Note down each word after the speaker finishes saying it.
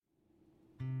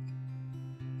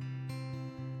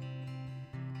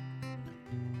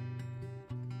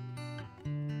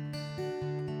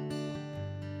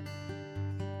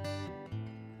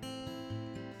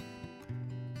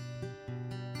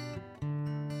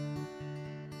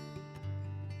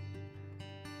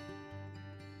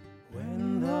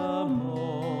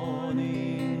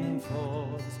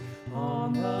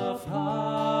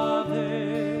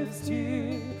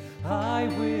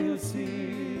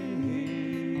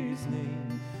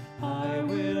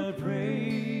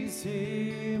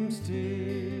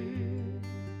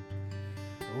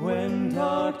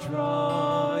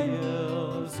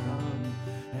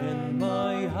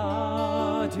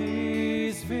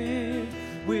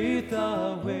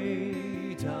the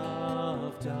weight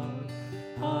of doubt,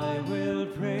 I will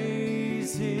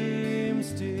praise him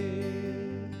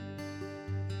still.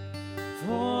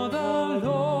 For the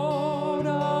Lord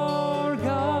our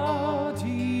God,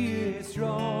 he is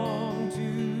strong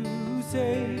to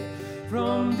save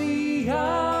from the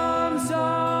arms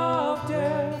of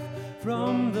death,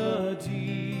 from the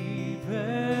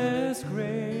deepest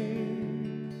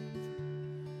grave.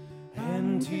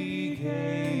 And he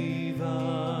gave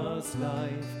us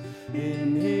life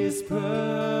in his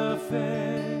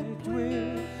perfect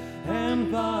will,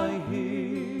 and by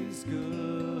his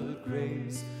good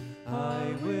grace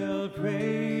I will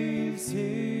praise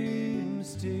him.